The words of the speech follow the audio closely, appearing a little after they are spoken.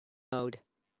mode.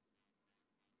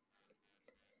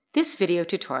 This video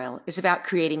tutorial is about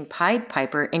creating Pied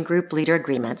Piper and group leader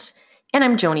agreements, and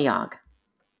I'm Joni Ogg.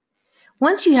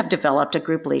 Once you have developed a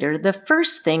group leader, the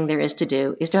first thing there is to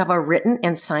do is to have a written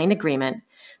and signed agreement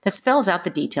that spells out the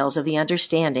details of the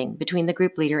understanding between the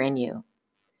group leader and you.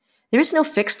 There is no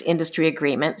fixed industry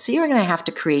agreement, so you're going to have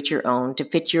to create your own to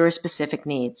fit your specific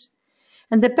needs.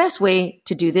 And the best way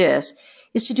to do this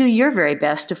is to do your very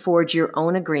best to forge your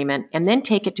own agreement and then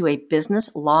take it to a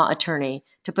business law attorney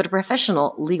to put a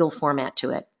professional legal format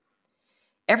to it.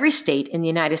 Every state in the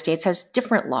United States has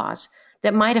different laws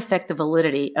that might affect the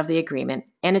validity of the agreement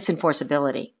and its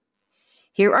enforceability.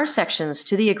 Here are sections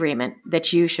to the agreement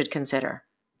that you should consider.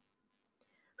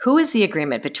 Who is the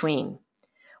agreement between?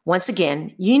 Once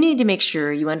again, you need to make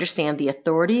sure you understand the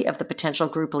authority of the potential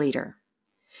group leader.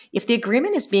 If the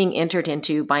agreement is being entered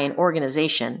into by an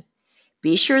organization,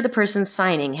 be sure the person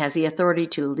signing has the authority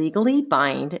to legally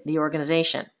bind the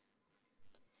organization.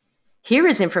 Here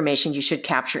is information you should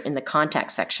capture in the contact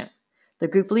section: the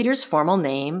group leader's formal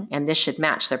name, and this should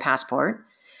match their passport,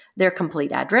 their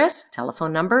complete address,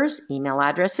 telephone numbers, email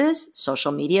addresses,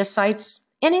 social media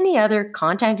sites, and any other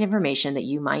contact information that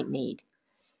you might need.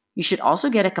 You should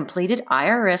also get a completed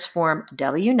IRS Form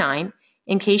W-9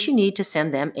 in case you need to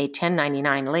send them a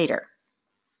 1099 later.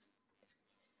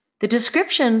 The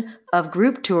description of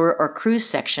group tour or cruise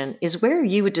section is where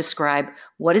you would describe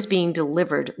what is being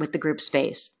delivered with the group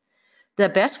space. The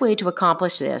best way to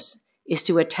accomplish this is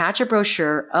to attach a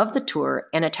brochure of the tour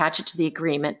and attach it to the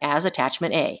agreement as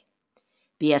Attachment A.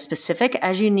 Be as specific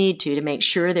as you need to make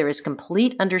sure there is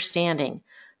complete understanding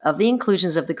of the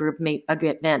inclusions of the group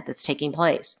event that's taking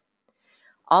place.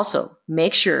 Also,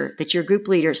 make sure that your group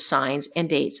leader signs and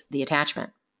dates the attachment.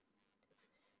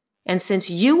 And since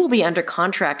you will be under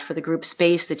contract for the group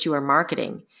space that you are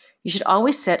marketing, you should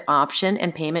always set option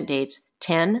and payment dates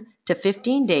 10 to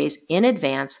 15 days in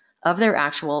advance of their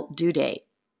actual due date.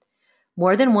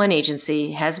 More than one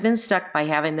agency has been stuck by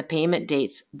having the payment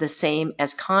dates the same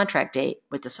as contract date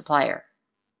with the supplier.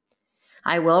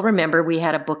 I well remember we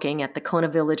had a booking at the Kona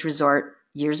Village Resort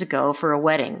years ago for a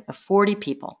wedding of 40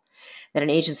 people that an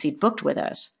agency booked with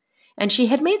us, and she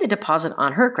had made the deposit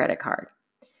on her credit card.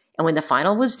 And when the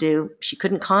final was due, she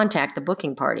couldn't contact the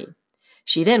booking party.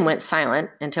 She then went silent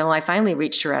until I finally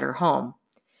reached her at her home.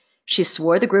 She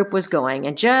swore the group was going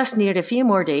and just needed a few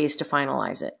more days to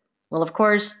finalize it. Well, of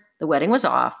course, the wedding was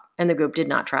off and the group did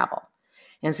not travel.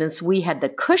 And since we had the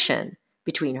cushion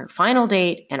between her final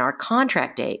date and our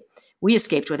contract date, we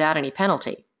escaped without any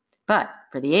penalty. But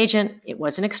for the agent, it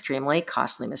was an extremely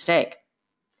costly mistake.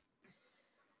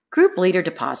 Group leader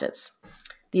deposits.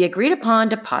 The agreed upon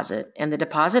deposit and the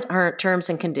deposit terms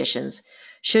and conditions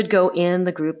should go in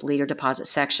the group leader deposit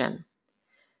section.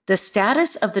 The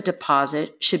status of the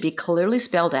deposit should be clearly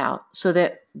spelled out so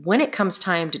that when it comes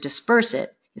time to disperse it,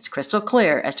 it's crystal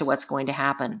clear as to what's going to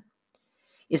happen.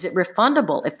 Is it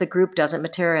refundable if the group doesn't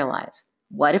materialize?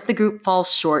 What if the group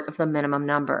falls short of the minimum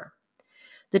number?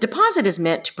 The deposit is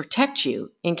meant to protect you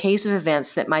in case of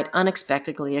events that might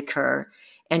unexpectedly occur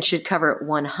and should cover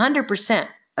 100%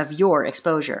 of your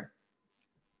exposure.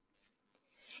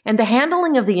 And the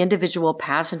handling of the individual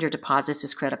passenger deposits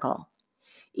is critical.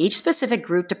 Each specific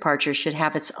group departure should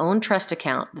have its own trust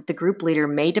account that the group leader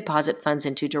may deposit funds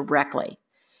into directly.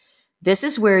 This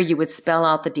is where you would spell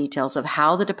out the details of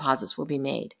how the deposits will be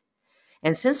made.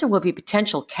 And since there will be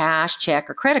potential cash, check,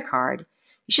 or credit card,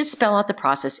 you should spell out the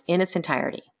process in its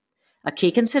entirety. A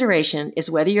key consideration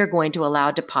is whether you're going to allow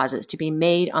deposits to be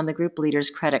made on the group leader's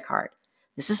credit card.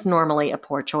 This is normally a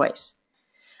poor choice.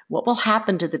 What will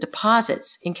happen to the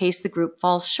deposits in case the group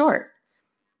falls short?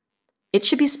 It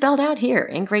should be spelled out here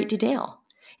in great detail.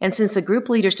 And since the group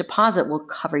leader's deposit will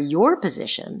cover your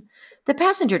position, the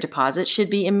passenger deposit should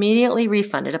be immediately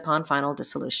refunded upon final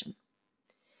dissolution.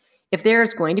 If there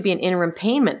is going to be an interim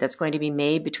payment that's going to be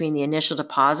made between the initial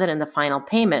deposit and the final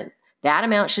payment, that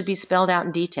amount should be spelled out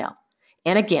in detail.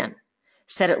 And again,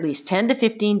 set at least 10 to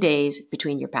 15 days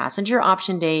between your passenger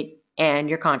option date and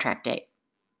your contract date.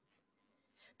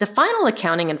 The final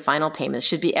accounting and final payments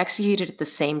should be executed at the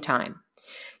same time.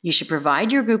 You should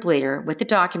provide your group leader with the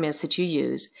documents that you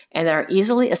use and that are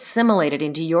easily assimilated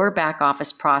into your back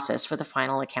office process for the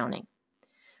final accounting.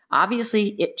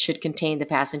 Obviously, it should contain the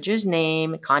passenger's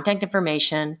name, contact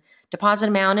information, deposit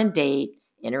amount and date,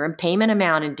 interim payment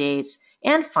amount and dates,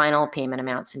 and final payment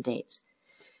amounts and dates.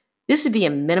 This would be a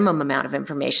minimum amount of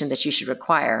information that you should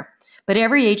require, but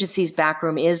every agency's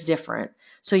backroom is different,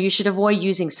 so you should avoid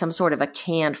using some sort of a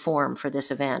canned form for this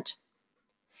event.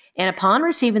 And upon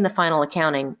receiving the final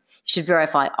accounting, you should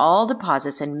verify all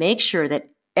deposits and make sure that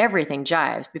everything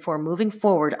jives before moving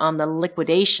forward on the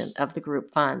liquidation of the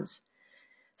group funds.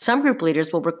 Some group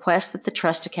leaders will request that the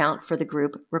trust account for the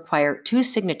group require 2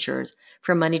 signatures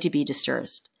for money to be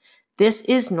disbursed. This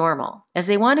is normal, as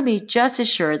they want to be just as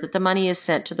sure that the money is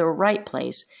sent to the right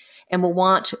place and will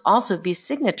want to also be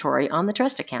signatory on the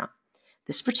trust account.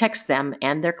 This protects them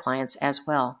and their clients as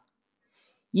well.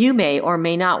 You may or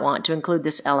may not want to include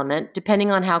this element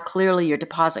depending on how clearly your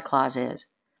deposit clause is.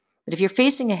 But if you're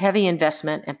facing a heavy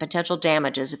investment and potential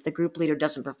damages if the group leader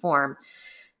doesn't perform,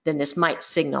 then this might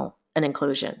signal an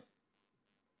inclusion.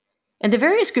 And the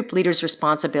various group leaders'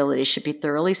 responsibilities should be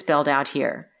thoroughly spelled out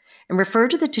here, and refer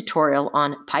to the tutorial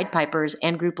on Pied Pipers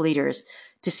and group leaders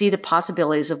to see the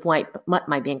possibilities of what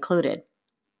might be included.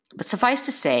 But suffice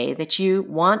to say that you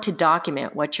want to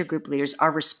document what your group leaders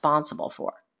are responsible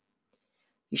for.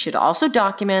 You should also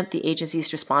document the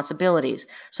agency's responsibilities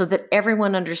so that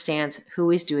everyone understands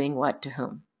who is doing what to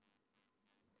whom.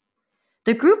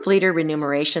 The group leader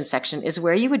remuneration section is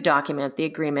where you would document the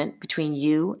agreement between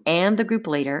you and the group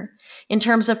leader in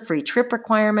terms of free trip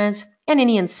requirements and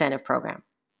any incentive program.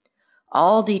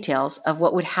 All details of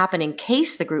what would happen in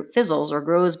case the group fizzles or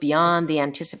grows beyond the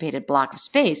anticipated block of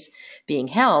space being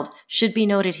held should be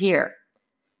noted here.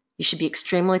 You should be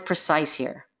extremely precise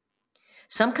here.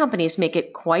 Some companies make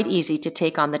it quite easy to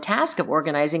take on the task of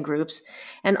organizing groups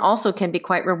and also can be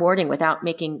quite rewarding without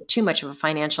making too much of a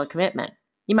financial commitment.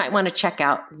 You might want to check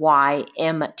out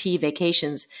YMT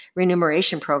Vacations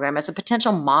remuneration program as a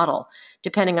potential model,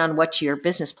 depending on what your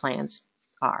business plans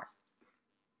are.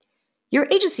 Your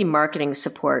agency marketing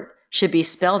support should be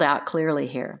spelled out clearly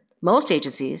here. Most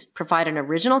agencies provide an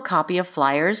original copy of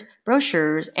flyers,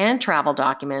 brochures, and travel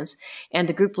documents, and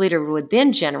the group leader would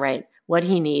then generate what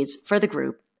he needs for the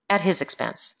group at his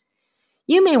expense.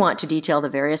 You may want to detail the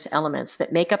various elements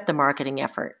that make up the marketing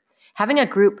effort. Having a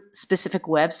group-specific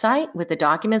website with the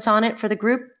documents on it for the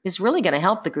group is really going to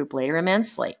help the group leader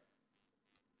immensely.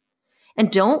 And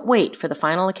don't wait for the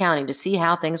final accounting to see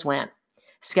how things went.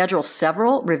 Schedule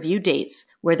several review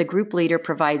dates where the group leader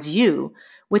provides you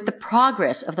with the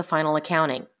progress of the final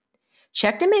accounting.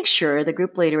 Check to make sure the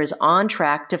group leader is on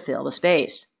track to fill the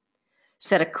space.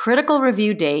 Set a critical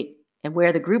review date and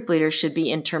where the group leader should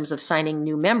be in terms of signing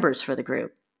new members for the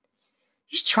group.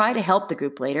 You should try to help the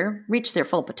group leader reach their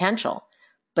full potential,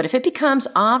 but if it becomes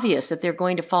obvious that they're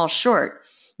going to fall short,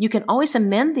 you can always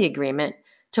amend the agreement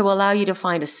to allow you to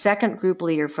find a second group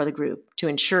leader for the group to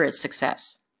ensure its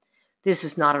success. This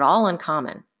is not at all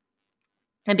uncommon.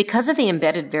 And because of the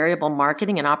embedded variable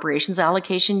marketing and operations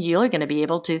allocation, you're going to be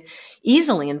able to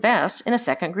easily invest in a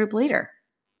second group leader.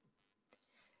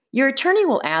 Your attorney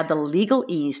will add the legal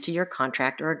ease to your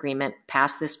contract or agreement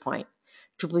past this point.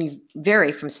 It will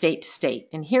vary from state to state,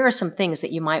 and here are some things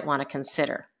that you might want to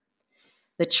consider.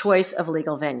 The choice of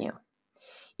legal venue.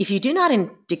 If you do not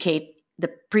indicate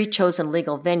the pre-chosen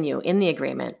legal venue in the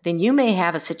agreement, then you may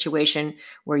have a situation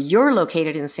where you're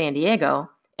located in San Diego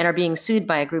and are being sued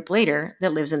by a group leader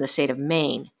that lives in the state of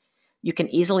Maine. You can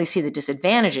easily see the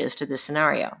disadvantages to this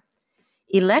scenario.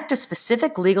 Elect a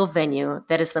specific legal venue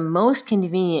that is the most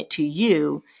convenient to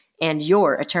you and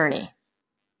your attorney.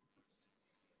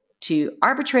 To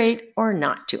arbitrate or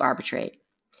not to arbitrate.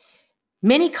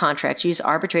 Many contracts use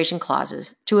arbitration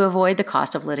clauses to avoid the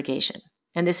cost of litigation.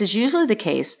 And this is usually the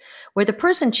case where the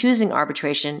person choosing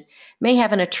arbitration may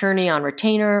have an attorney on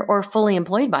retainer or fully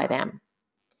employed by them.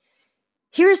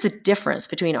 Here is the difference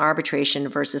between arbitration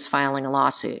versus filing a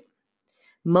lawsuit.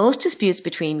 Most disputes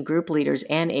between group leaders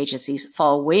and agencies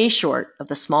fall way short of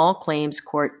the small claims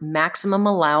court maximum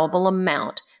allowable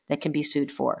amount that can be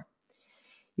sued for.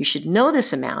 You should know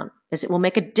this amount, as it will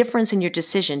make a difference in your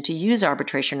decision to use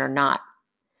arbitration or not.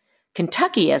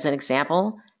 Kentucky, as an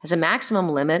example, has a maximum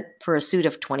limit for a suit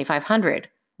of $2,500,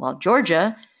 while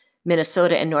Georgia,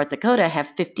 Minnesota, and North Dakota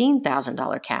have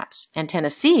 $15,000 caps, and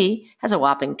Tennessee has a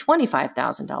whopping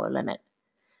 $25,000 limit.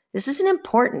 This is an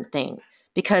important thing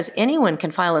because anyone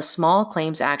can file a small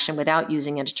claims action without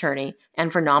using an attorney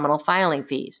and for nominal filing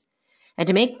fees. And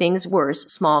to make things worse,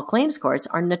 small claims courts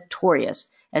are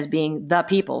notorious as being the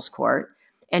people's court,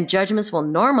 and judgments will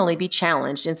normally be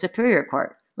challenged in Superior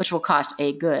Court, which will cost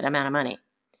a good amount of money.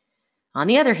 On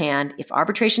the other hand, if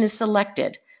arbitration is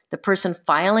selected, the person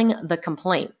filing the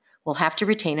complaint will have to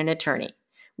retain an attorney,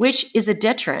 which is a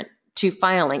deterrent to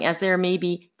filing as there may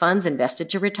be funds invested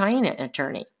to retain an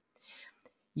attorney.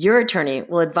 Your attorney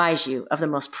will advise you of the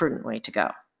most prudent way to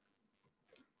go.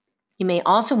 You may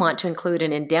also want to include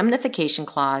an indemnification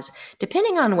clause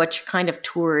depending on what kind of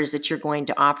tours that you're going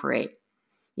to operate.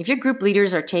 If your group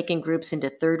leaders are taking groups into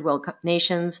third world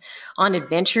nations on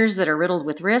adventures that are riddled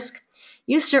with risk,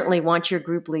 You certainly want your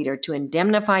group leader to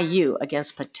indemnify you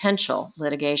against potential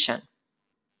litigation.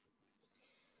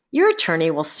 Your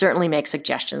attorney will certainly make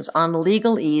suggestions on the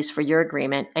legalese for your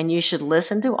agreement, and you should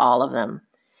listen to all of them.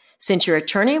 Since your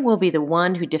attorney will be the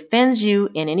one who defends you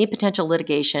in any potential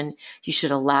litigation, you should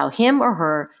allow him or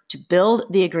her to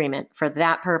build the agreement for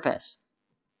that purpose.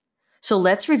 So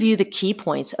let's review the key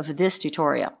points of this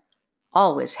tutorial.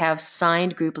 Always have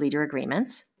signed group leader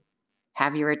agreements.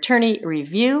 Have your attorney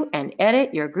review and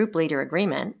edit your group leader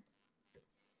agreement.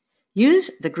 Use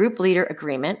the group leader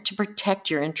agreement to protect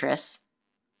your interests.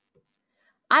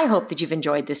 I hope that you've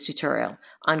enjoyed this tutorial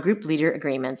on group leader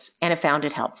agreements and have found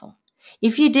it helpful.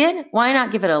 If you did, why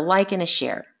not give it a like and a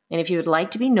share? And if you would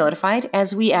like to be notified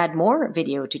as we add more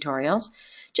video tutorials,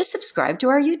 just subscribe to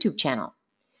our YouTube channel.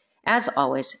 As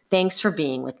always, thanks for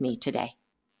being with me today.